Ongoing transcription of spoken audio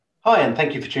Hi, and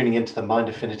thank you for tuning into the Mind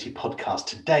Affinity podcast.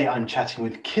 Today I'm chatting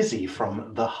with Kizzy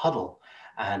from The Huddle,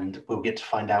 and we'll get to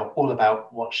find out all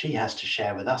about what she has to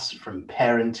share with us from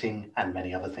parenting and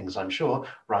many other things, I'm sure,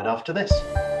 right after this.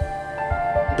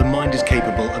 The mind is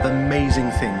capable of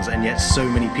amazing things, and yet so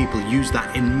many people use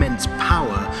that immense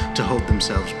power to hold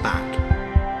themselves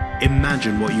back.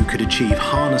 Imagine what you could achieve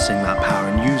harnessing that power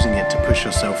and using it to push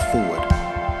yourself forward.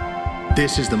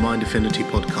 This is the Mind Affinity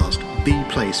podcast, the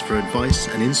place for advice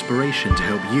and inspiration to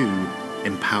help you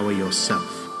empower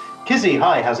yourself. Kizzy,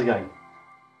 hi, how's it going?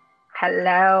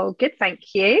 Hello, good,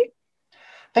 thank you.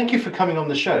 Thank you for coming on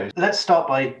the show. Let's start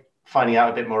by finding out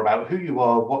a bit more about who you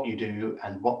are, what you do,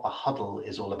 and what the Huddle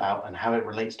is all about and how it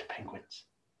relates to penguins.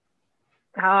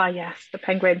 Ah, yes, the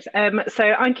penguins. So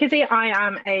I'm Kizzy. I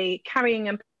am a carrying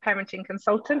and parenting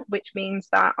consultant, which means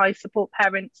that I support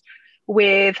parents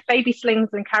with baby slings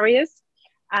and carriers.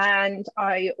 And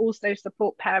I also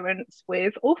support parents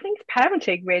with all things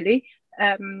parenting, really.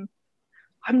 I'm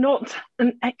not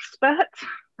an expert.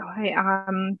 I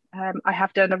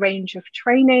have done a range of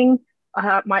training,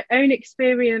 my own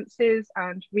experiences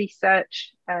and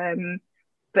research,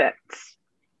 but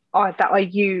that I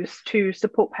use to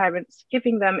support parents,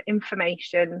 giving them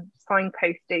information,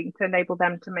 signposting to enable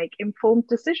them to make informed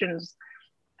decisions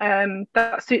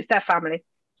that suits their family.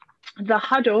 The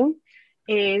Huddle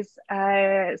is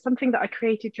something that I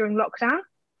created during lockdown,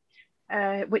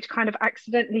 which kind of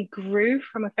accidentally grew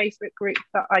from a Facebook group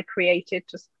that I created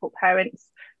to support parents.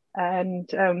 And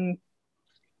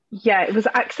yeah, it was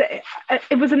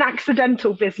an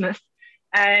accidental business,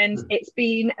 and it's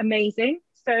been amazing.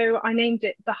 So I named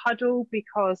it The Huddle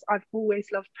because I've always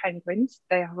loved penguins.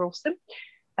 They are awesome.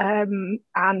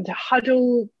 And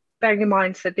Huddle, bearing in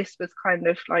mind, so this was kind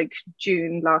of like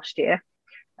June last year,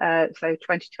 so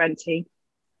 2020.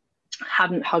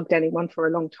 Hadn't hugged anyone for a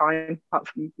long time, apart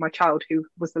from my child, who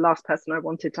was the last person I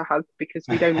wanted to hug because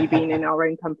we'd only been in our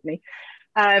own company.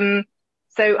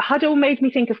 So Huddle made me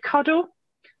think of cuddle.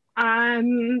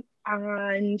 And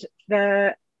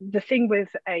the thing with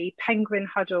a penguin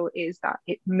huddle is that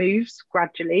it moves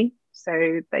gradually.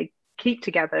 So they keep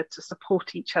together to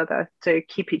support each other, to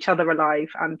keep each other alive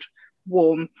and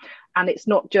warm. And it's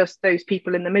not just those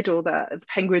people in the middle, the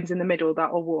penguins in the middle,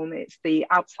 that are warm, it's the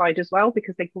outside as well,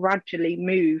 because they gradually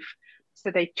move. So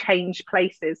they change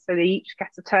places. So they each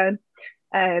get a turn.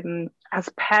 As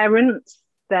parents,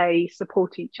 they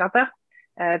support each other.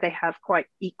 They have quite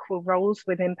equal roles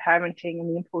within parenting and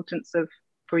the importance of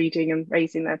breeding and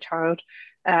raising their child.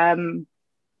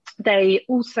 They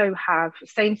also have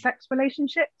same-sex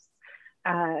relationships.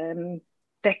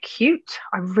 They're cute.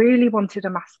 I really wanted a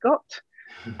mascot.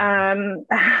 And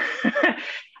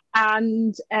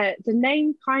the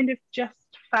name kind of just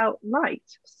felt right.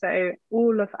 So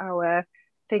all of our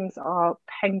things are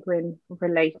penguin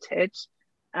related.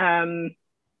 And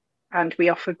we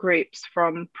offer groups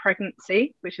from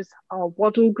pregnancy, which is our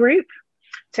waddle group,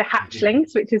 to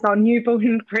hatchlings, which is our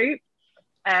newborn group,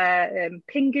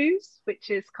 pingus, which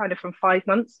is kind of from 5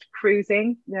 months to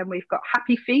cruising. Then we've got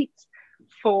happy feet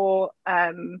for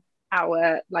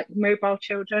our like mobile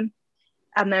children.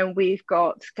 And then we've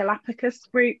got Galapagos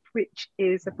group, which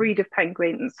is a breed of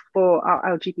penguins for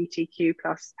our LGBTQ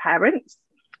plus parents.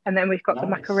 And then we've got the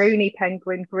Macaroni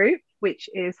penguin group, which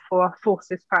is for our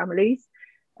forces families,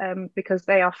 because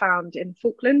they are found in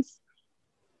Falklands.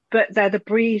 But they're the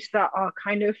breeds that are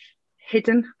kind of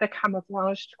hidden. They're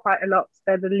camouflaged quite a lot.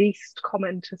 They're the least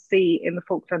common to see in the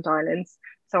Falkland Islands.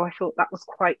 So I thought that was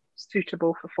quite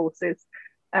suitable for forces.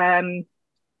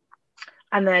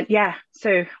 And then, yeah,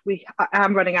 so I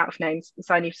am running out of names,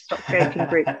 so I need to stop creating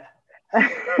groups.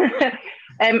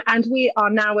 And we are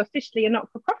now officially a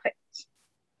not-for-profit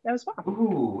as well.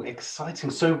 Ooh,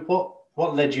 exciting. So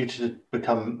what led you to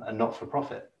become a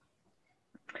not-for-profit?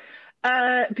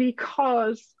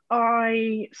 Because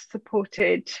I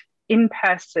supported in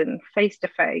person, face to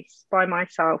face, by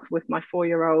myself with my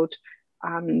 4-year-old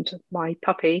and my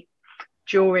puppy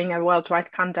during a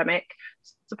worldwide pandemic,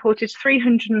 supported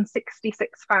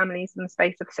 366 families in the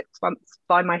space of 6 months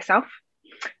by myself,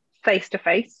 face to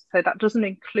face. So that doesn't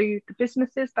include the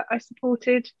businesses that I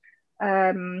supported,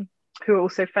 who are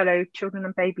also fellow children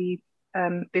and baby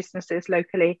businesses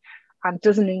locally, and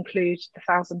doesn't include the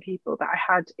 1,000 people that I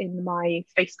had in my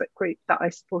Facebook group that I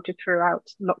supported throughout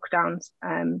lockdowns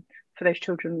for those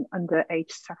children under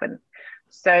age 7.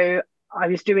 So I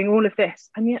was doing all of this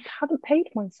and yet hadn't paid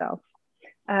myself.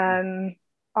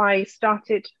 I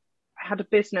had a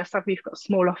business. We've got a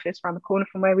small office around the corner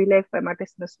from where we live, where my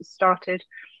business was started.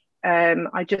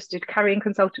 I just did carrying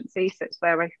consultancy, so it's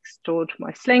where I stored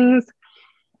my slings.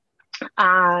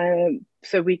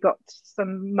 So we got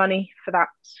some money for that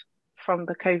from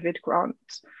the COVID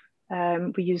grant.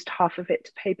 We used half of it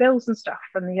to pay bills and stuff,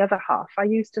 and the other half I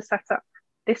used to set up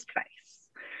this place.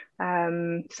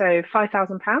 So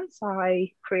 £5,000,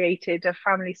 I created a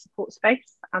family support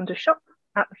space and a shop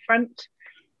at the front,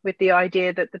 with the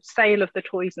idea that the sale of the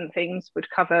toys and things would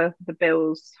cover the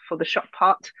bills for the shop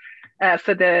part,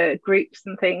 for the groups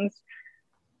and things.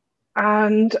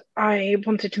 And I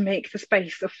wanted to make the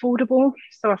space affordable.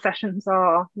 So our sessions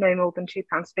are no more than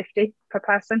 £2.50 per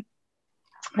person,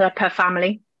 per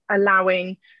family,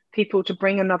 allowing people to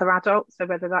bring another adult. So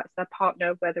whether that's their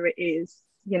partner, whether it is,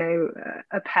 you know,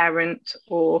 a parent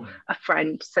or a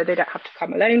friend, so they don't have to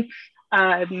come alone.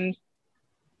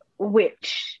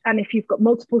 And if you've got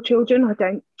multiple children, I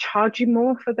don't charge you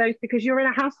more for those, because you're in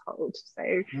a household.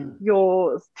 So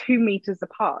you're 2 meters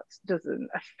apart doesn't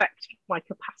affect my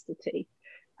capacity.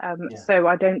 So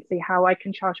I don't see how I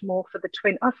can charge more for the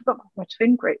twin. I forgot my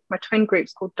twin group. My twin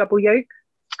group's called Double Yoke.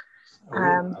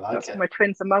 My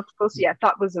twins are multiples. Yeah,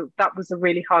 that was a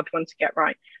really hard one to get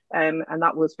right, and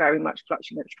that was very much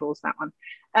clutching at straws, that one.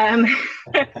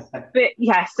 But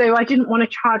yeah, so I didn't want to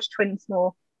charge twins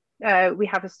more. We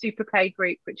have a super play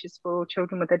group, which is for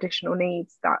children with additional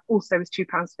needs. That also is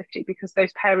 £2.50, because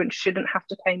those parents shouldn't have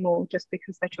to pay more just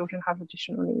because their children have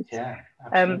additional needs. Yeah,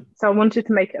 absolutely. So I wanted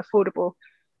to make it affordable.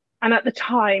 And at the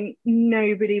time,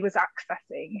 nobody was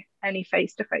accessing any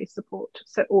face-to-face support.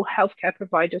 So all healthcare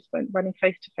providers weren't running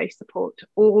face-to-face support.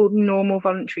 All normal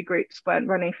voluntary groups weren't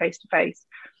running face-to-face.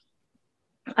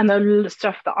 And the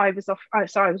stuff that I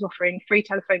was offering free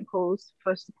telephone calls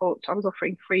for support. I was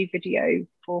offering free video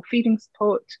for feeding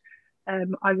support.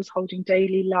 I was holding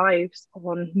daily lives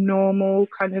on normal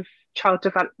kind of child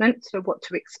development. So what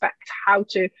to expect, how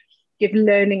to give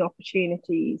learning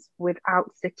opportunities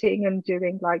without sitting and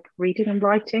doing like reading and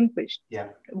writing, which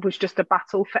was just a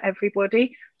battle for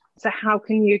everybody. So how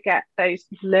can you get those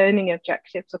learning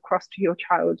objectives across to your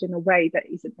child in a way that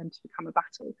isn't meant to become a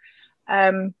battle?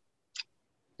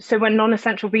 So when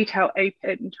non-essential retail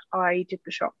opened, I did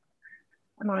the shop,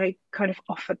 and I kind of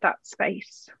offered that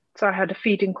space. So I had a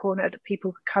feeding corner that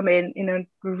people could come in a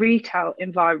retail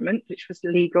environment, which was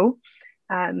legal.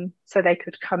 So they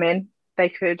could come in, they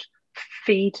could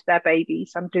feed their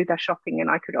babies and do their shopping, and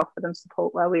I could offer them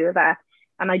support while we were there.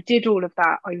 And I did all of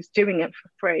that. I was doing it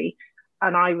for free.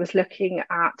 And I was looking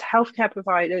at healthcare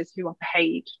providers who are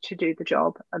paid to do the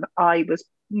job. And I was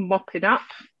mopping up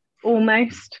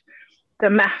almost the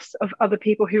mess of other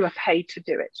people who are paid to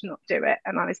do it, to not do it.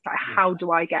 And I was like, how do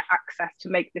I get access to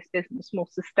make this business more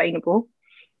sustainable?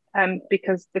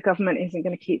 Because the government isn't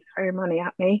going to keep throwing money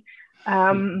at me.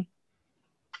 There's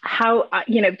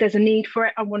a need for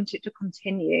it. I want it to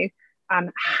continue.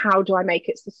 And how do I make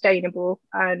it sustainable?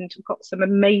 And got some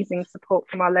amazing support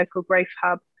from our local growth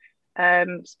hub.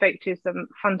 Spoke to some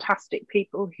fantastic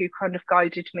people who kind of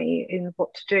guided me in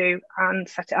what to do, and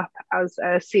set it up as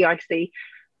a CIC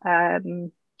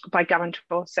by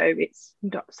guarantor.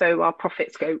 So our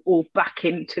profits go all back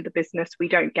into the business. We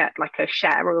don't get like a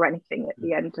share or anything at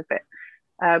the end of it,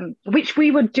 which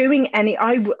we were doing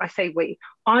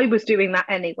I was doing that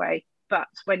anyway. But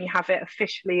when you have it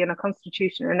officially in a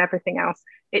constitution and everything else,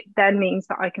 it then means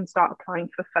that I can start applying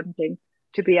for funding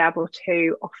to be able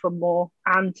to offer more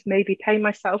and maybe pay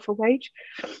myself a wage.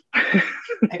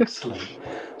 Excellent.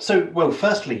 So, well,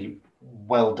 firstly,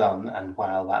 well done, and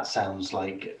wow, that sounds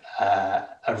like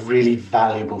a really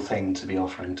valuable thing to be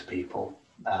offering to people.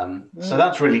 So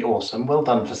that's really awesome. Well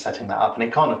done for setting that up, and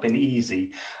it can't have been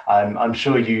easy. I'm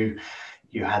sure you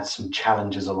had some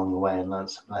challenges along the way and learned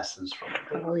some lessons from it.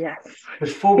 Oh yes.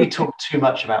 Before we talk too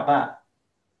much about that,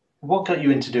 what got you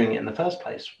into doing it in the first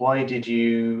place? Why did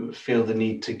you feel the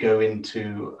need to go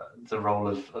into the role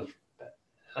of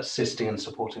assisting and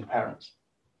supporting parents?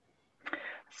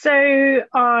 So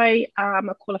I am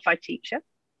a qualified teacher,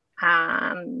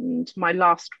 and my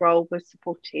last role was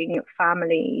supporting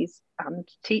families and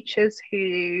teachers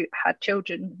who had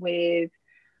children with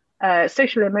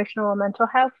social, emotional, or mental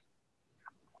health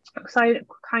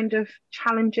kind of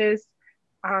challenges.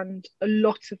 And a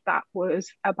lot of that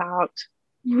was about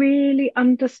really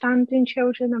understanding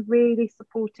children and really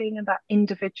supporting, and that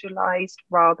individualized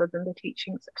rather than the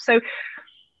teaching. So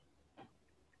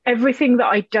everything that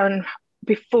I'd done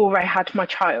before I had my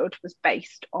child was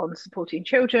based on supporting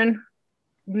children,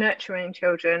 nurturing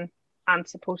children, and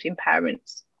supporting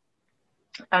parents.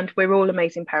 And we're all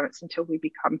amazing parents until we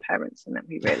become parents, and then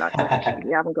we realize actually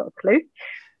we haven't got a clue.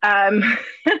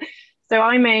 So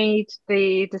I made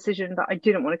the decision that I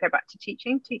didn't want to go back to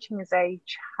teaching. Teaching is a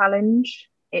challenge.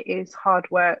 It is hard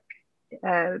work.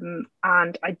 And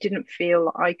I didn't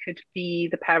feel I could be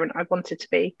the parent I wanted to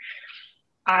be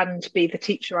and be the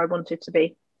teacher I wanted to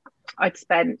be. I'd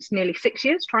spent nearly 6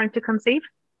 years trying to conceive.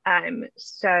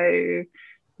 So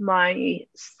my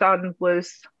son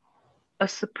was a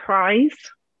surprise.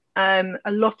 A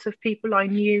lot of people I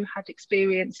knew had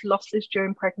experienced losses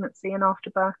during pregnancy and after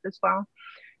birth as well.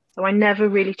 So I never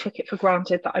really took it for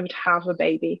granted that I would have a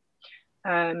baby.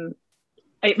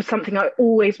 It was something I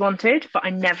always wanted, but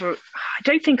I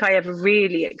don't think I ever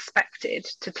really expected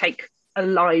to take a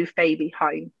live baby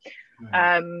home.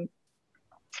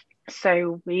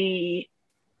 So we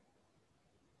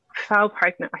fell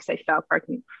pregnant. I say fell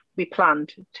pregnant. We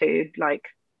planned to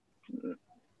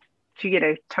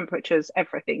temperatures,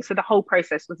 everything. So the whole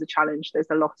process was a challenge. There's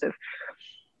a lot of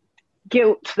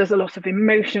guilt, there's a lot of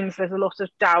emotions, there's a lot of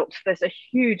doubt, there's a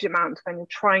huge amount when you're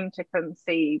trying to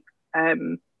conceive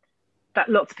that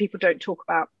lots of people don't talk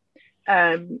about.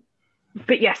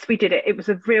 But yes, we did it. It was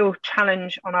a real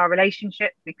challenge on our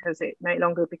relationship because it no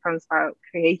longer becomes about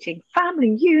creating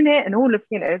family unit and all of,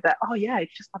 that, oh yeah,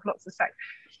 just have lots of sex.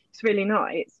 It's really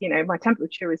not. It's, my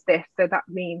temperature is this. So that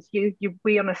means you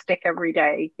wee on a stick every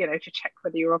day, to check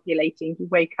whether you're ovulating. You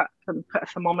wake up and put a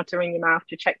thermometer in your mouth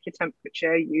to check your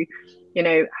temperature. You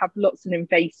have lots of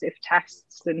invasive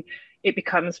tests, and it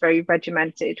becomes very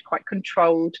regimented, quite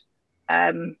controlled.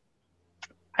 And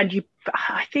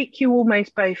I think you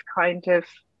almost both kind of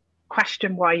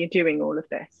question why you're doing all of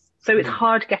this. So it's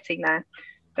hard getting there.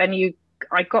 Then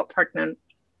I got pregnant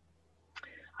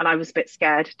and I was a bit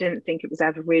scared, didn't think it was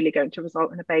ever really going to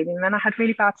result in a baby. And then I had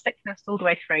really bad sickness all the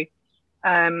way through.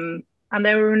 And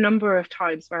there were a number of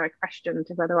times where I questioned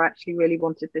whether I actually really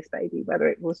wanted this baby, whether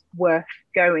it was worth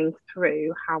going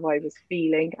through how I was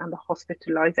feeling and the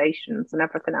hospitalizations and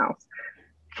everything else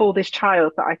for this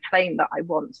child that I claim that I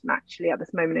want. And actually at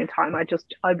this moment in time,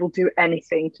 I will do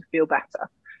anything to feel better.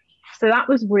 So that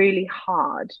was really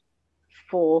hard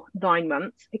for 9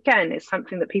 months. Again, it's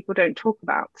something that people don't talk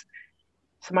about.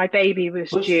 So my baby was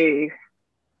due.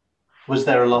 Was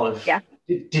there a lot of,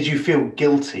 did you feel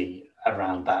guilty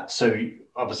around that? So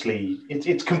obviously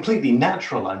it's completely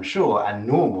natural, I'm sure, and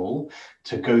normal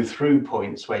to go through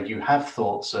points where you have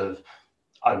thoughts of,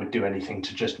 I would do anything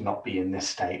to just not be in this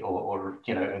state, or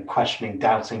and questioning,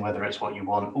 doubting whether it's what you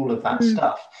want, all of that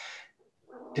stuff.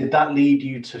 Did that lead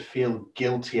you to feel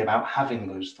guilty about having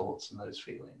those thoughts and those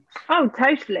feelings? Oh,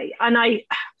 totally. And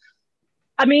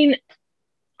I mean,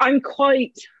 I'm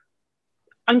quite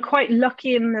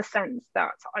lucky in the sense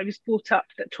that I was brought up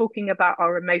that talking about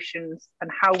our emotions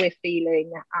and how we're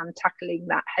feeling and tackling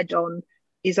that head on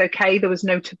is okay. There was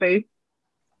no taboo.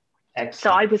 Excellent.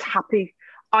 So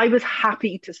I was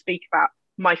happy to speak about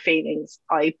my feelings.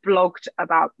 I blogged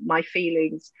about my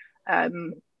feelings.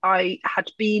 I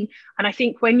had been, and I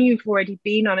think when you've already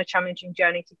been on a challenging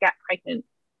journey to get pregnant,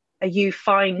 you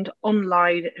find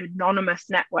online anonymous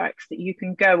networks that you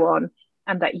can go on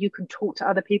and that you can talk to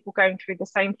other people going through the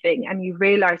same thing, and you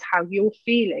realize how your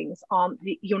feelings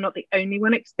you're not the only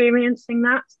one experiencing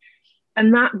that.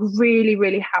 And that really,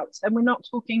 really helps. And we're not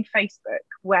talking Facebook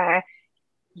where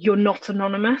you're not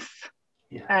anonymous.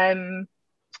 Yeah.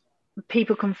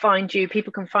 People can find you,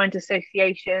 people can find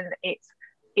association.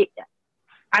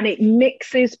 It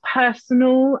mixes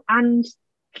personal and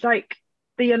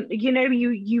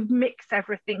you mix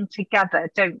everything together,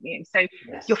 don't you? So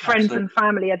yes, your friends absolutely. And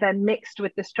family are then mixed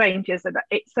with the strangers, and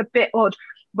it's a bit odd.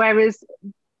 Whereas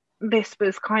this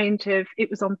was it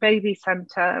was on Baby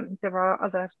Centre. There are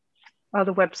other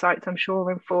websites, I'm sure,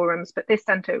 and forums, but this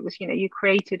centre, it was, you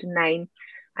created a name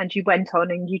and you went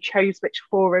on and you chose which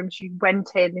forums you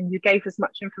went in, and you gave as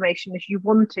much information as you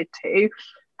wanted to.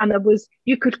 And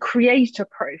you could create a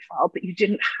profile, but you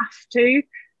didn't have to.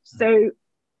 So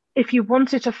if you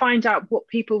wanted to find out what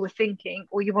people were thinking,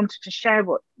 or you wanted to share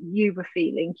what you were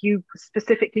feeling, you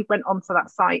specifically went onto that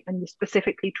site and you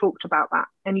specifically talked about that,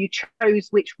 and you chose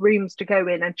which rooms to go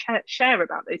in and share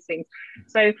about those things.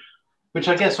 So, which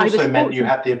I guess also meant you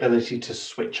had the ability to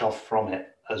switch off from it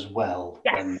as well.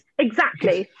 Yes,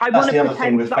 exactly. That's the other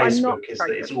thing with Facebook, is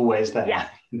that it's always there. Yeah,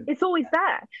 it's always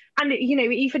there. And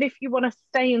even if you want to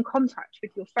stay in contact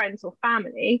with your friends or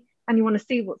family and you want to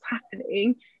see what's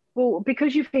happening, well,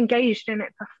 because you've engaged in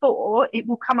it before, it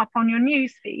will come up on your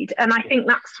news feed. And I think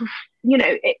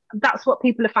that's what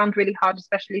people have found really hard,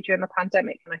 especially during the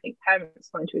pandemic. And I think parents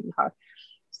find really hard.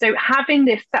 So having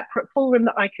this separate forum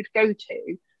that I could go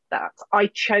to, that I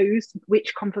chose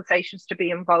which conversations to be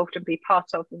involved and be part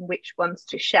of and which ones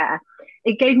to share,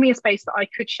 it gave me a space that I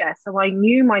could share. So I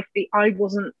knew I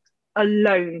wasn't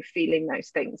alone feeling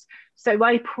those things. So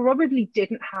I probably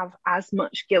didn't have as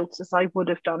much guilt as I would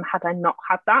have done had I not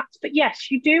had that. But yes,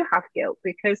 you do have guilt,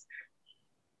 because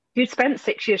you'd spent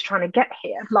 6 years trying to get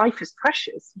here. Life is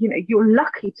precious. You know, you're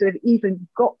lucky to have even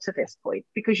got to this point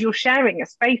because you're sharing a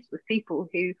space with people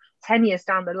who 10 years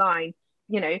down the line,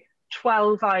 you know,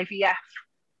 12 IVF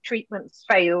treatments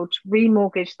failed,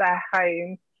 remortgaged their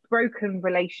home, broken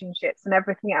relationships and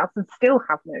everything else, and still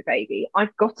have no baby.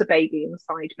 I've got a baby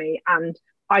inside me and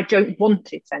I don't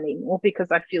want it anymore because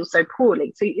I feel so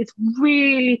poorly. So it's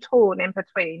really torn in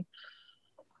between.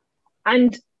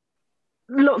 And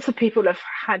lots of people have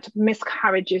had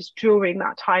miscarriages during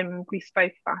that time. We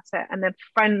spoke about it, and then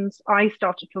I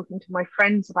started talking to my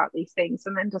friends about these things,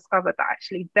 and then discovered that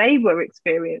actually they were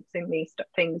experiencing these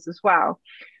things as well.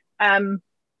 That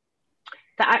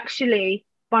actually,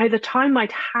 by the time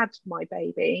I'd had my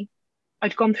baby,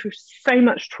 I'd gone through so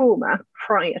much trauma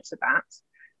prior to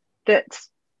that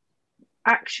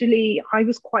actually I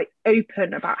was quite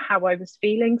open about how I was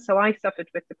feeling. So I suffered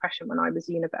with depression when I was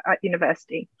at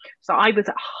university. So I was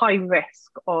at high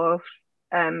risk of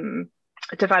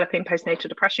developing postnatal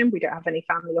depression. We don't have any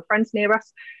family or friends near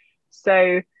us.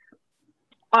 So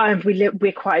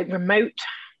we're quite remote.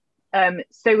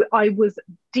 So I was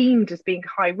deemed as being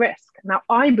high risk. Now,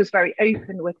 I was very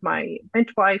open with my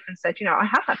midwife and said, I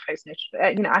have had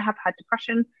postnatal, I have had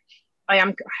depression. I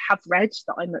have read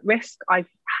that I'm at risk. I've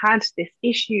had this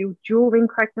issue during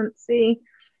pregnancy,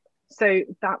 so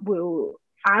that will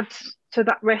add to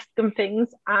that risk and things.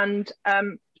 And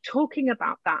talking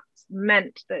about that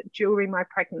meant that during my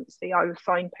pregnancy, I was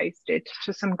signposted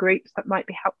to some groups that might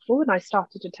be helpful, and I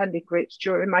started attending groups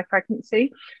during my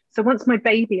pregnancy. So once my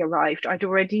baby arrived, I'd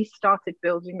already started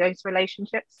building those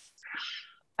relationships.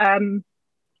 And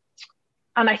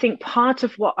I think part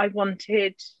of what I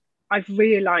wanted, I've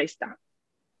realised that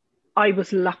I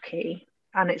was lucky,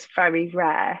 and it's very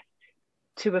rare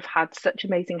to have had such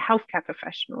amazing healthcare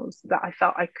professionals that I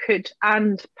felt I could,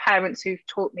 and parents who've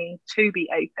taught me to be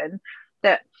open,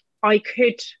 that I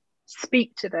could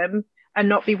speak to them and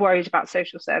not be worried about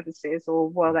social services or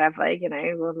whatever,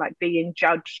 or like being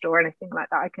judged or anything like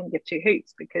that. I can give two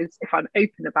hoots, because if I'm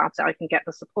open about it, I can get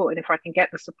the support. And if I can get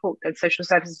the support, then social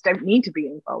services don't need to be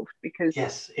involved, because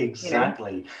yes,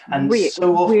 exactly. And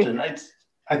so often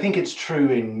I think it's true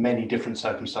in many different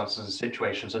circumstances and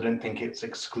situations. I don't think it's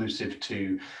exclusive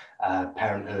to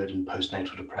parenthood and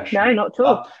postnatal depression. No, not at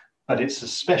all. But it's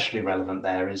especially relevant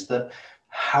there is that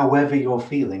however you're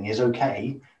feeling is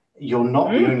okay. You're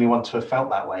not the only one to have felt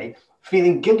that way.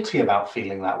 Feeling guilty about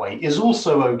feeling that way is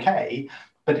also okay,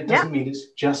 but it doesn't mean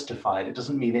it's justified. It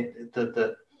doesn't mean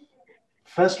that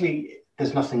firstly,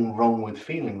 there's nothing wrong with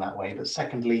feeling that way, but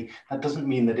secondly, that doesn't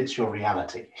mean that it's your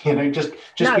reality. Just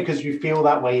no. Because you feel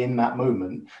that way in that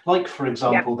moment. Like, for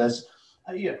example, there's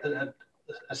a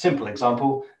simple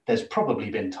example. There's probably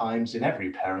been times in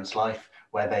every parent's life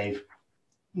where they've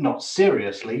not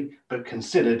seriously, but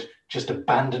considered just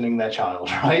abandoning their child,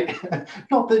 right?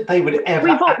 Not that they would ever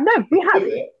we have. Do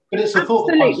it, but it's a thought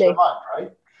that comes to mind,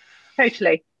 right?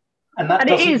 Totally. And that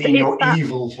doesn't mean you're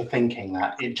evil for thinking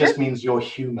that. It just means you're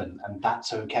human, and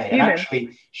that's okay. And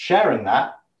actually sharing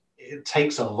that, it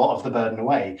takes a lot of the burden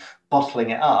away.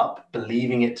 Bottling it up,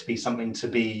 believing it to be something to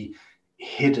be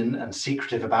hidden and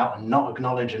secretive about and not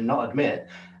acknowledge and not admit,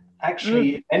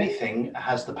 actually, if anything,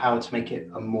 has the power to make it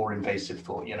a more invasive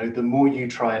thought. The more you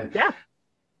try and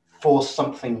force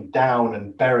something down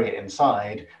and bury it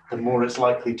inside, the more it's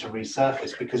likely to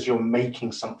resurface, because you're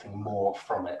making something more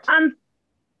from it. And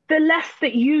the less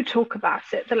that you talk about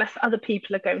it, the less other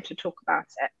people are going to talk about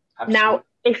it. Absolutely. Now,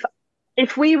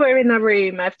 if we were in a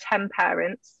room of 10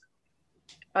 parents,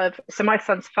 so my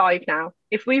son's 5 now,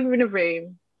 if we were in a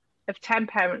room of 10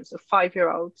 parents of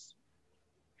 5-year-olds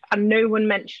and no one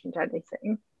mentioned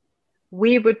anything,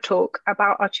 we would talk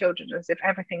about our children as if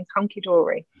everything's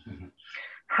hunky-dory. Mm-hmm.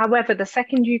 However, the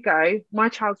second you go, my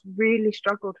child's really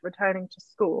struggled returning to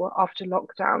school after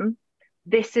lockdown.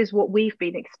 This is what we've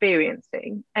been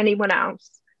experiencing. Anyone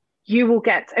else, you will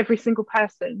get every single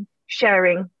person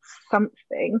sharing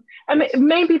something. And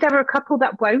maybe there are a couple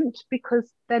that won't, because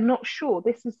they're not sure.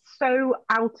 This is so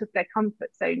out of their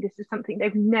comfort zone. This is something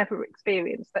they've never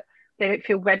experienced, that they don't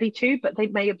feel ready to, but they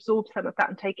may absorb some of that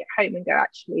and take it home and go,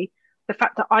 actually, the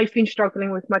fact that I've been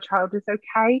struggling with my child is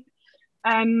okay.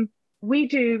 We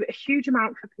do a huge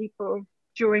amount for people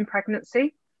during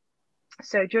pregnancy.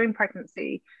 So during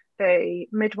pregnancy, the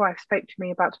midwife spoke to me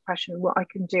about depression, what I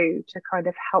can do to kind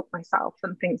of help myself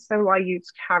and things. So I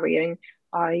used carrying.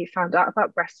 I found out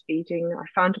about breastfeeding. I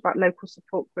found about local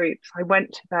support groups. I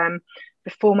went to them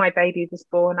before my baby was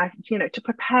born. To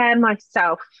prepare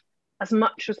myself as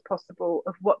much as possible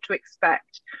of what to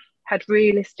expect, had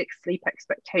realistic sleep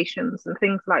expectations and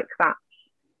things like that.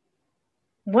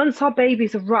 Once our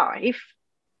babies arrive,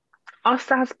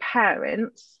 Us as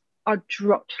parents are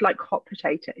dropped like hot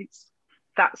potatoes.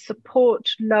 That support,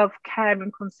 love, care,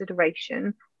 and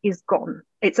consideration is gone.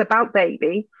 It's about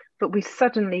baby, but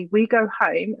we go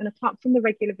home, and apart from the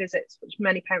regular visits, which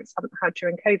many parents haven't had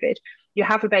during COVID, you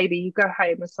have a baby, you go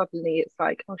home, and suddenly it's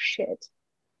like, oh shit,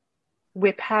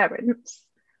 we're parents.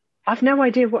 I've no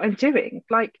idea what I'm doing.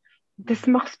 Like, this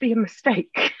must be a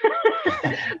mistake.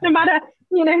 no matter,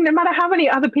 no matter how many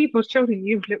other people's children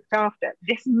you've looked after,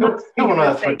 this must be who a on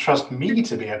earth mistake. would trust me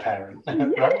to be a parent?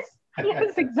 Yes, Right?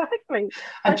 yes, exactly.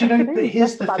 And do you know, but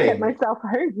here's the about thing. Get myself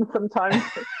home sometimes.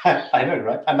 I know,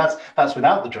 right? And that's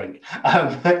without the drink.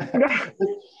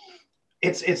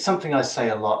 It's something I say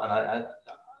a lot, and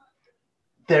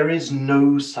there is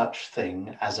no such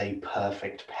thing as a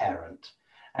perfect parent.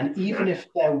 And even if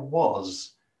there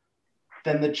was,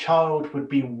 then the child would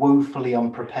be woefully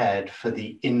unprepared for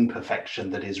the imperfection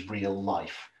that is real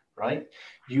life, right?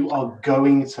 You are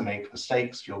going to make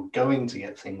mistakes, you're going to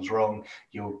get things wrong,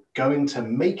 you're going to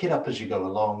make it up as you go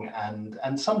along,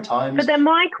 and sometimes... But then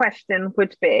my question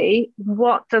would be,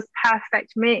 what does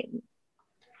perfect mean?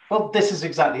 Well, this is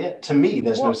exactly it. To me,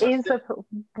 there's no such thing.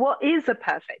 What is a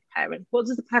perfect parent? What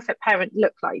does a perfect parent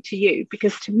look like to you?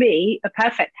 Because to me, a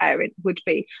perfect parent would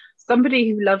be somebody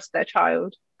who loves their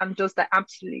child and does their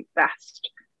absolute best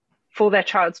for their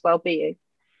child's well-being.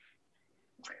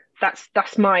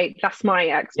 That's my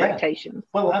expectation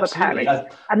of a parent.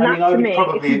 To me,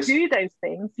 if you do those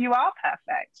things, you are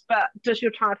perfect. But does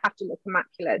your child have to look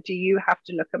immaculate? Do you have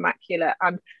to look immaculate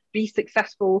and be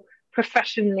successful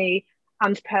professionally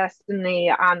and personally?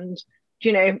 And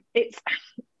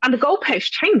the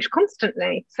goalposts change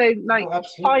constantly. So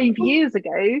 5 years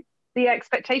ago, the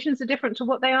expectations are different to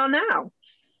what they are now.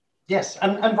 Yes,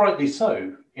 and rightly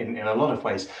so in a lot of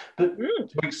ways. But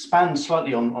to expand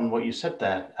slightly on what you said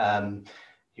there,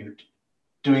 you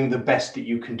doing the best that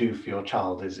you can do for your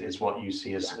child is what you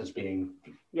see as being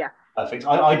perfect.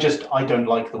 I don't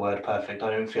like the word perfect.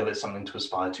 I don't feel it's something to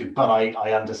aspire to, but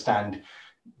I understand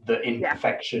that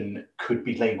imperfection could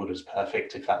be labeled as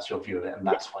perfect if that's your view of it, and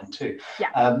that's fine too.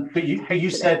 But you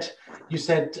said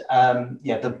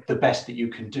the best that you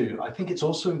can do. I think it's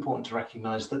also important to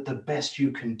recognize that the best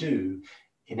you can do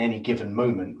in any given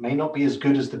moment may not be as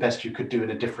good as the best you could do in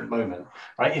a different moment,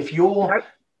 right?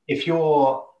 If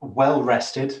you're well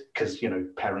rested, because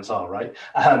parents are, right,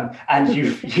 and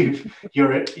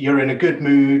you're in a good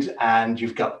mood and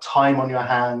you've got time on your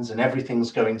hands and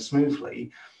everything's going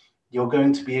smoothly, you're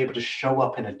going to be able to show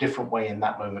up in a different way in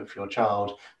that moment for your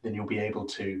child than you'll be able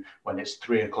to when it's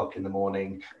 3 o'clock in the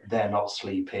morning, they're not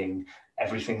sleeping,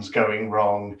 everything's going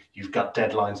wrong, you've got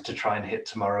deadlines to try and hit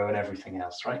tomorrow and everything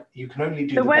else, right? You can only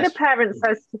do so when a parent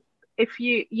says, if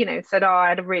you said, I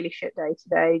had a really shit day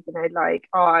today,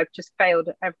 I've just failed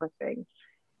at everything,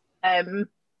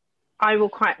 I will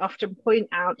quite often point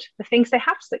out the things they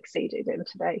have succeeded in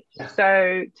today.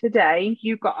 So today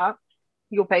you got up,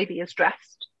 your baby is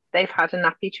dressed, they've had a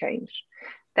nappy changed,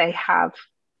 they have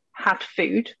had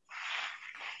food,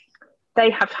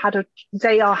 they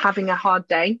are having a hard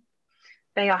day,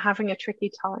 they are having a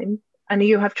tricky time, and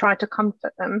you have tried to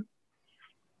comfort them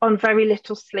on very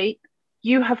little sleep.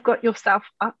 You have got yourself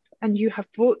up and you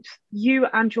have brought you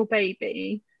and your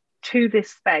baby to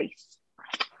this space.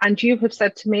 And you have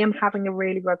said to me, I'm having a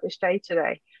really rubbish day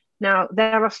today. Now,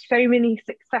 there are so many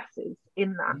successes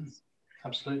in that.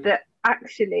 Absolutely. That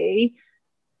actually,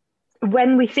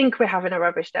 when we think we're having a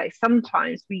rubbish day,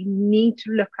 sometimes we need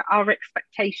to look at our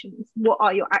expectations. What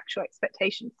are your actual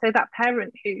expectations? So that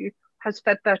parent who has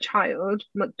fed their child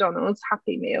McDonald's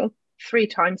Happy Meal 3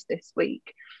 times this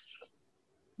week,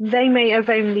 they may have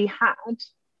only had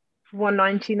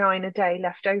 $1.99 a day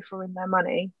left over in their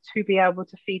money to be able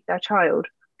to feed their child.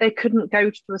 They couldn't go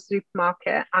to a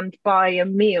supermarket and buy a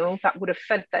meal that would have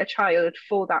fed their child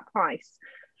for that price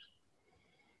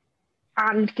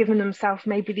and given themselves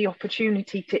maybe the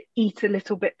opportunity to eat a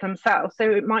little bit themselves.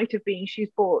 So it might have been she's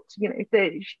bought,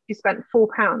 she spent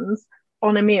 £4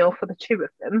 on a meal for the 2 of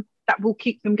them that will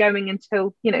keep them going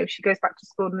until, she goes back to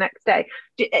school the next day.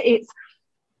 It's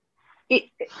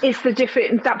the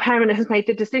difference. That parent has made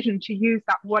the decision to use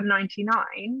that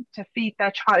 $1.99 to feed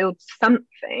their child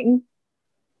something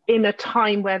in a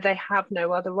time where they have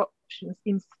no other options,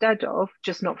 instead of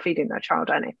just not feeding their child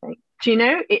anything. Do you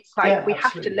know? It's like we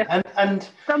absolutely have to look and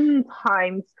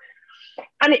sometimes.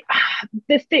 And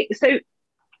so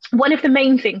one of the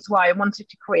main things why I wanted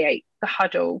to create the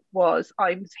huddle was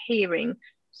I was hearing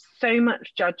so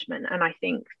much judgment, and I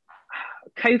think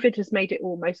COVID has made it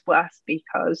almost worse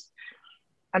because,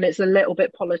 and it's a little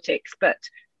bit politics, but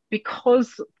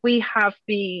because we have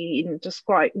been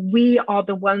described, we are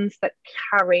the ones that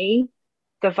carry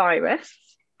the virus,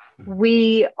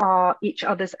 we are each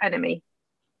other's enemy.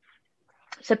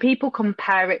 So people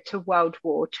compare it to World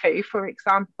War II, for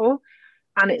example,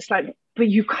 and it's like, but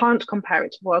you can't compare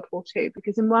it to World War II,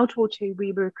 because in World War II,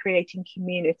 we were creating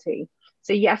community.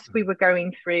 So yes, we were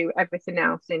going through everything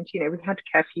else, and we had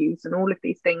curfews and all of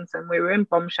these things, and we were in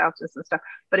bomb shelters and stuff,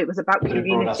 but it was about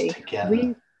community.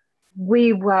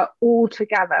 We were all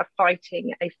together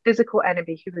fighting a physical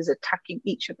enemy who was attacking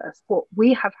each of us. What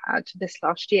we have had this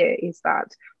last year is that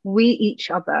we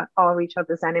each other are each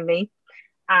other's enemy.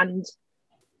 And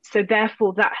so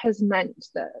therefore that has meant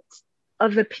that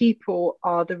other people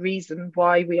are the reason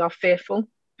why we are fearful,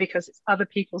 because it's other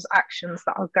people's actions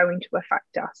that are going to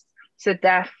affect us. So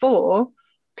therefore,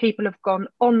 people have gone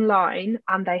online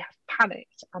and they have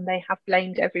panicked and they have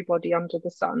blamed everybody under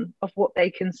the sun of what they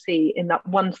can see in that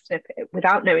one snippet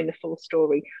without knowing the full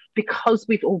story, because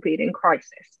we've all been in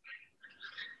crisis.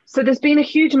 So there's been a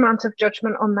huge amount of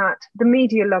judgment on that. The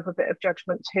media love a bit of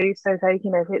judgment too. So they,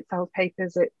 it sells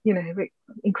papers, it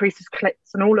increases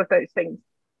clicks and all of those things.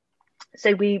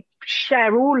 So we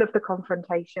share all of the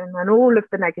confrontation and all of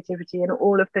the negativity and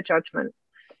all of the judgment.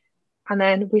 And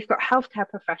then we've got healthcare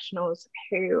professionals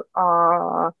who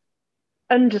are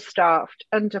understaffed,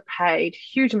 underpaid,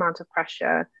 huge amount of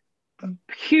pressure,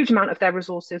 huge amount of their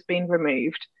resources being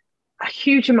removed, a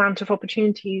huge amount of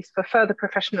opportunities for further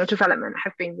professional development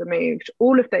have been removed,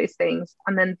 all of those things.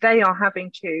 And then they are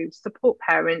having to support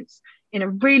parents in a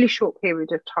really short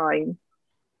period of time.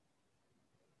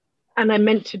 And they're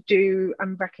meant to do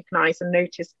and recognise and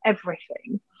notice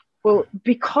everything. Well,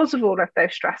 because of all of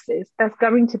those stresses, there's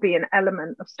going to be an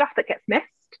element of stuff that gets missed,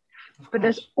 but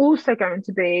there's also going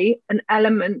to be an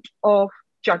element of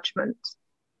judgment,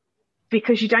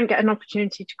 because you don't get an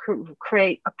opportunity to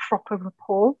create a proper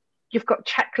rapport. You've got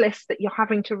checklists that you're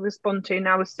having to respond to.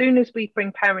 Now, as soon as we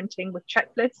bring parenting with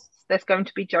checklists, there's going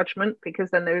to be judgment, because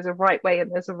then there is a right way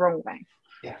and there's a wrong way.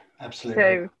 Yeah, absolutely.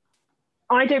 So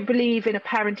I don't believe in a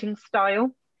parenting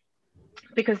style,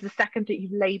 because the second that you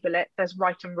label it, there's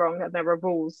right and wrong, and there are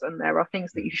rules and there are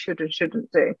things that you should and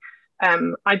shouldn't do.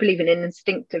 I believe in an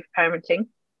instinctive parenting.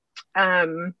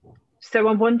 So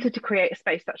I wanted to create a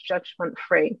space that's judgment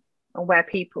free, where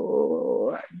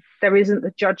there isn't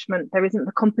the judgment, there isn't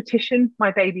the competition.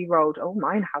 My baby rolled, oh,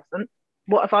 mine hasn't.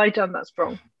 What have I done that's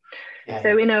wrong?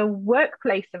 So in a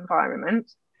workplace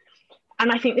environment,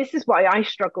 and I think this is why I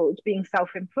struggled being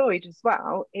self-employed as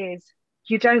well, is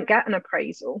you don't get an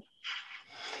appraisal.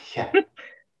 Yeah.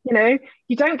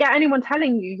 You don't get anyone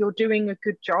telling you you're doing a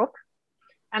good job.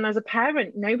 And as a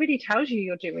parent, nobody tells you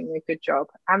you're doing a good job.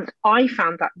 And I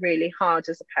found that really hard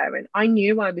as a parent. I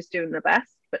knew I was doing the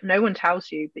best, but no one tells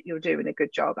you that you're doing a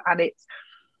good job. And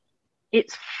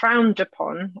it's frowned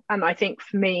upon. And I think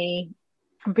for me,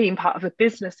 being part of a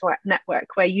business network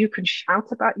where you can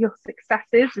shout about your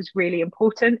successes is really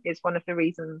important. Is one of the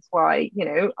reasons why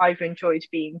I've enjoyed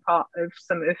being part of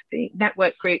some of the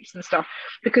network groups and stuff,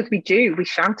 because we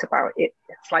shout about it.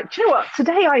 It's like, do you know what,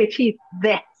 today I achieved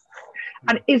this,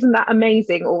 and isn't that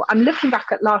amazing? Or I'm looking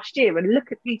back at last year and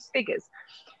look at these figures,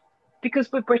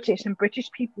 because we're British and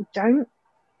British people don't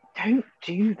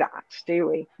do that, do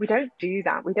we? We don't do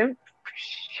that. We don't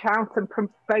shout and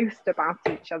boast about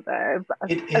each other.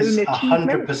 It is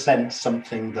 100%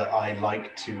 something that I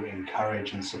like to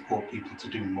encourage and support people to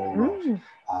do more of.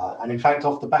 And in fact,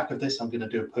 off the back of this, I'm going to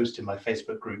do a post in my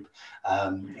Facebook group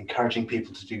encouraging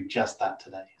people to do just that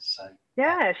today. So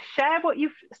yeah, share what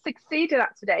you've succeeded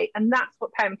at today. And that's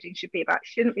what parenting should be about. It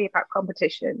shouldn't be about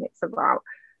competition. It's about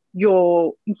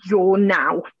your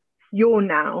now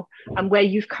and where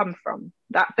you've come from.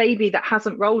 That baby that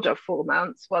hasn't rolled at 4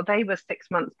 months, well, they were 6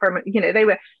 months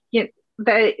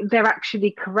they're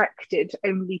actually corrected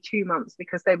only 2 months,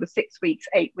 because they were 6 weeks,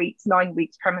 8 weeks, 9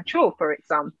 weeks premature, for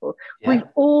example. We've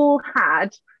all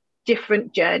had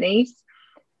different journeys,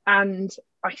 and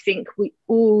I think we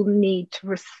all need to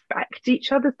respect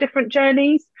each other's different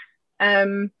journeys,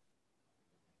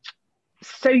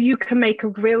 so you can make a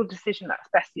real decision that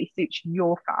especially suits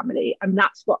your family. And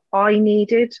that's what I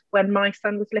needed when my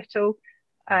son was little.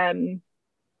 And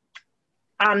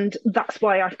that's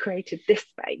why I've created this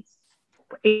space,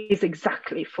 is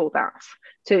exactly for that,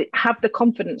 to have the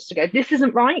confidence to go, this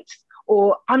isn't right,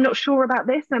 or I'm not sure about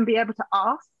this, and be able to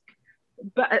ask,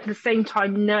 but at the same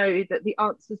time know that the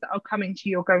answers that are coming to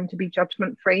you are going to be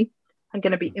judgment free and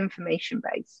going to be information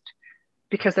based,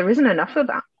 because there isn't enough of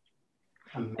that.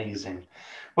 Amazing.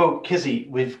 Well, Kizzy,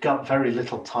 we've got very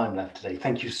little time left today.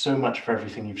 Thank you so much for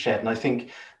everything you've shared. And I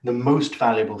think the most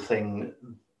valuable thing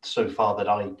so far that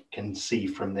I can see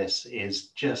from this is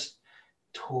just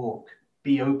talk,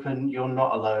 be open. You're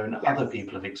not alone. Yes. Other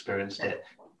people have experienced it.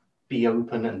 be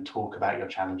open and talk about your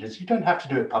challenges. You don't have to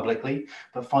do it publicly,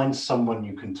 but find someone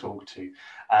you can talk to.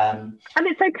 And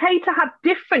it's okay to have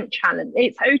different challenges.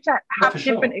 It's okay to have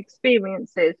different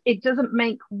experiences. It doesn't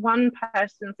make one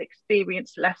person's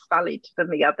experience less valid than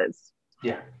the others.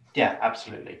 Yeah,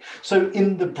 absolutely. So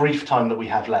in the brief time that we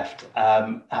have left,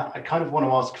 I kind of want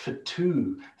to ask for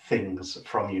two things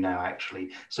from you now,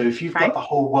 actually. So if you've got the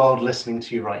whole world listening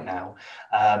to you right now,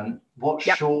 what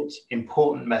short,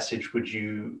 important message would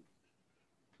you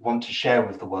want to share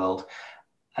with the world?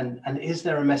 And is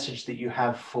there a message that you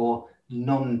have for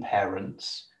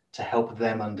non-parents to help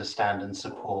them understand and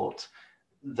support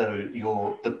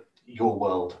your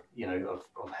world,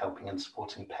 of helping and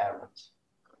supporting parents?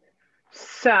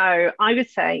 So I would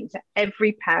say to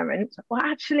every parent, well,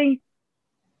 actually,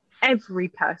 every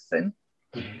person,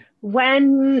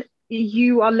 when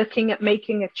you are looking at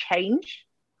making a change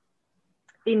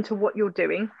into what you're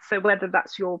doing, so whether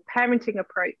that's your parenting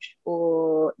approach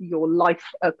or your life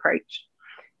approach,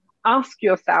 ask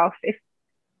yourself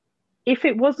if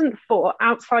it wasn't for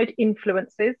outside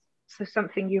influences, so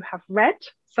something you have read,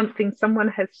 something someone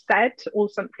has said, or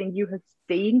something you have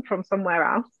seen from somewhere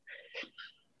else,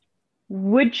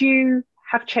 would you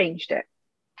have changed it?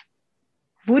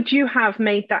 Would you have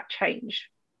made that change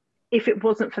if it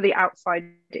wasn't for the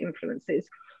outside influences?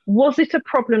 Was it a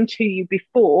problem to you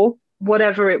before,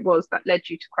 whatever it was that led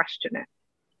you to question it?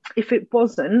 If it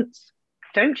wasn't,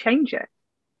 don't change it.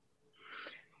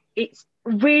 It's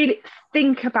really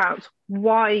think about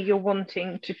why you're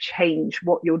wanting to change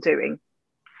what you're doing.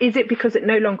 Is it because it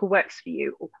no longer works for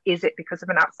you, or is it because of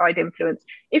an outside influence?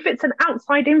 If it's an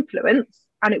outside influence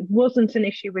and it wasn't an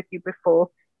issue with you before,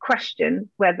 question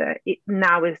whether it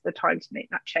now is the time to make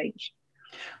that change.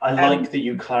 I like that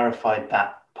you clarified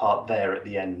that part there at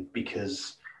the end,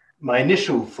 because my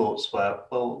initial thoughts were,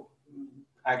 well,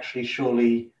 actually,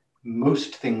 surely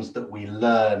most things that we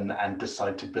learn and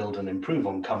decide to build and improve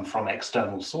on come from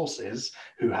external sources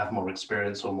who have more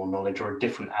experience or more knowledge or a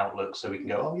different outlook, so we can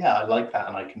go, oh yeah, I like that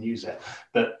and I can use it.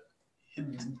 But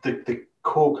the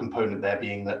core component there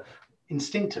being that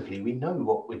instinctively we know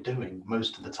what we're doing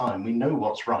most of the time, we know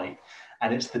what's right,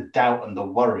 and it's the doubt and the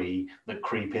worry that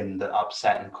creep in that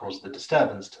upset and cause the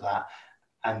disturbance to that,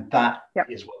 and that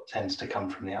is what tends to come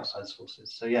from the outside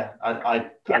sources. So yeah,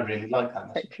 I really like that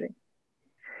message. Totally.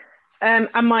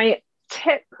 And my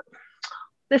tip,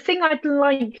 the thing I'd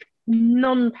like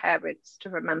non-parents to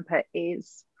remember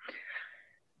is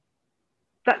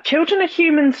that children are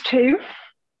humans too,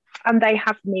 and they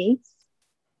have needs.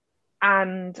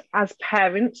 And as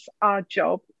parents, our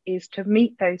job is to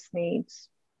meet those needs,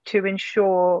 to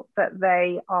ensure that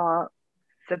they are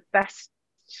the best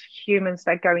humans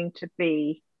they're going to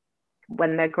be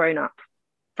when they're grown up.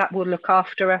 That will look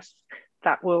after us,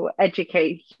 that will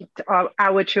educate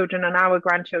our children and our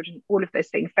grandchildren, all of those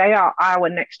things. They are our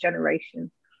next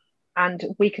generation. And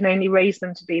we can only raise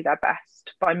them to be their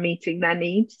best by meeting their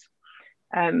needs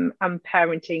and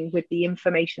parenting with the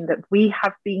information that we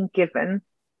have been given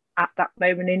at that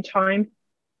moment in time.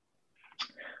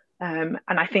 And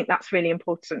I think that's really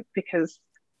important, because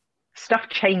stuff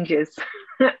changes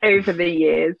over the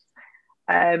years.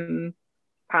 And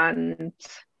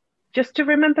just to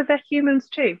remember they're humans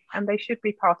too, and they should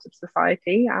be part of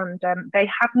society, and they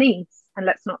have needs. And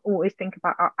let's not always think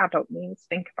about our adult needs,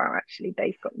 think about actually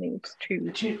they've got needs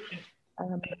too.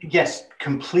 Yes,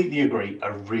 completely agree.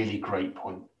 A really great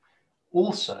point.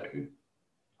 Also,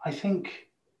 I think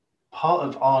part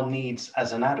of our needs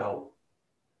as an adult,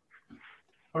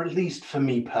 or at least for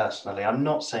me personally, I'm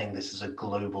not saying this is a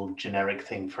global generic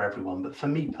thing for everyone, but for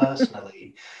me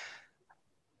personally,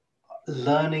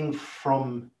 learning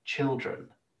from children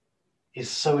is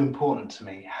so important to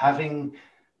me. Having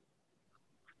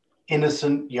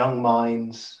innocent young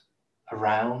minds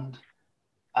around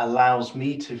allows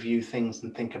me to view things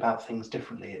and think about things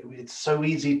differently. It's so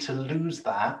easy to lose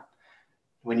that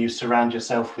when you surround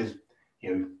yourself with,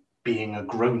 being a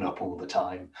grown-up all the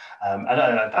time. And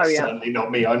that's certainly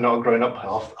not me. I'm not a grown-up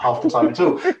half the time at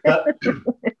all.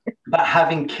 But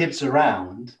having kids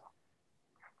around,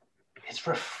 it's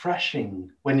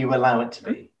refreshing when you allow it to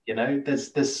be.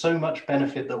 There's so much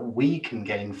benefit that we can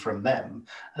gain from them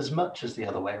as much as the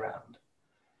other way around.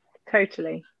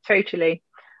 Totally.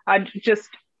 I just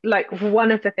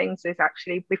one of the things is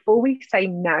actually, before we say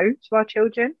no to our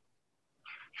children,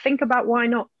 think about why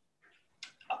not.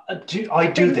 I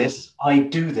do this.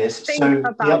 Think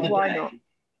about why not.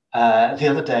 The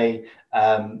other day,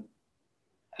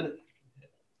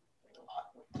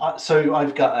 so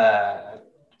I've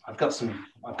got some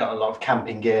I've got a lot of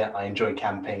camping gear. I enjoy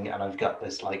camping, and I've got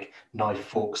this like knife,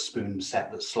 fork, spoon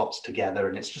set that slots together,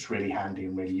 and it's just really handy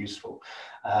and really useful.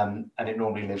 And it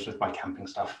normally lives with my camping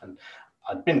stuff. And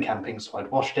I'd been camping, so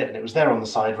I'd washed it, and it was there on the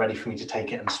side, ready for me to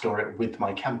take it and store it with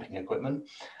my camping equipment.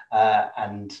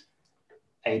 And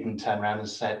Aidan turned around and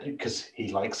said, because he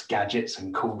likes gadgets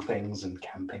and cool things and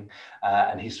camping,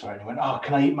 and he saw it and he went, "Oh,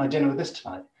 can I eat my dinner with this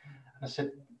tonight?" And I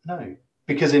said, "No."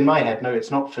 Because in my head, no,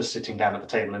 it's not for sitting down at the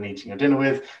table and eating your dinner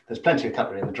with. There's plenty of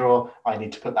cutlery in the drawer. I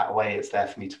need to put that away. It's there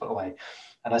for me to put away.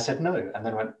 And I said, "No." And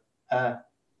then went,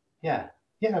 yeah,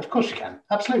 of course you can.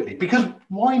 Absolutely. Because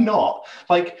why not?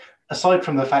 Like, aside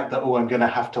from the fact that, oh, I'm going to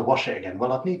have to wash it again.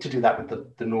 Well, I'd need to do that with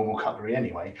the normal cutlery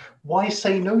anyway. Why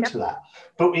say no to that?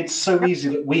 But it's so easy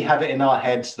that we have it in our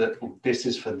heads that this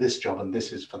is for this job and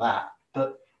this is for that.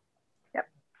 But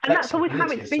and that's always how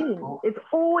it's been. It's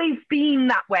always been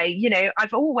that way. You know,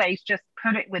 I've always just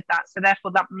put it with that. So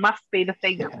therefore, that must be the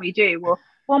thing that we do. Well,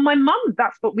 my mum,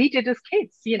 that's what we did as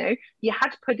kids. You know, you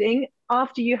had pudding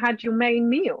after you had your main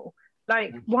meal.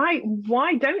 Like, why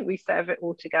don't we serve it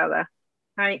all together?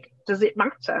 Like, does it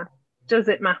matter? Does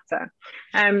it matter?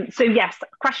 So yes,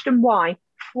 question why?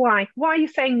 Why are you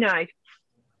saying no?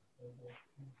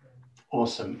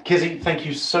 Awesome. Kizzy, thank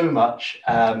you so much.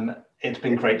 It's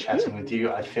been great chatting with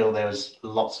you. I feel there was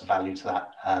lots of value to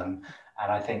that. And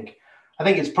I think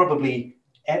it's probably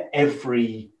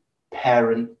every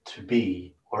parent to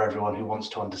be, or everyone who wants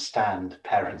to understand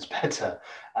parents better,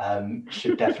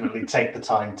 should definitely take the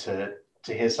time to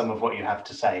hear some of what you have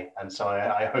to say. And so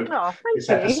I hope this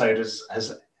episode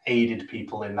has aided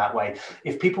people in that way.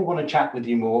 If people want to chat with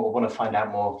you more or want to find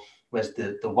out more, where's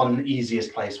the one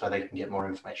easiest place where they can get more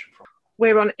information from?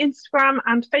 We're on Instagram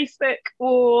and Facebook,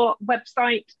 or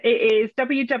website. It is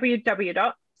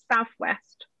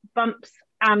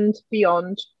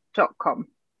www.southwestbumpsandbeyond.com.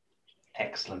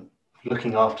 Excellent.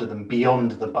 Looking after them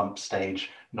beyond the bump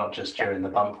stage, not just during the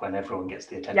bump when everyone gets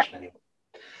the attention anyway.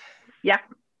 Yeah.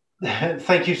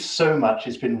 Thank you so much.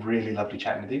 It's been really lovely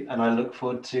chatting with you, and I look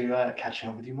forward to catching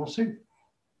up with you more soon.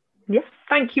 Yeah,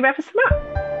 thank you ever so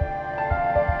much.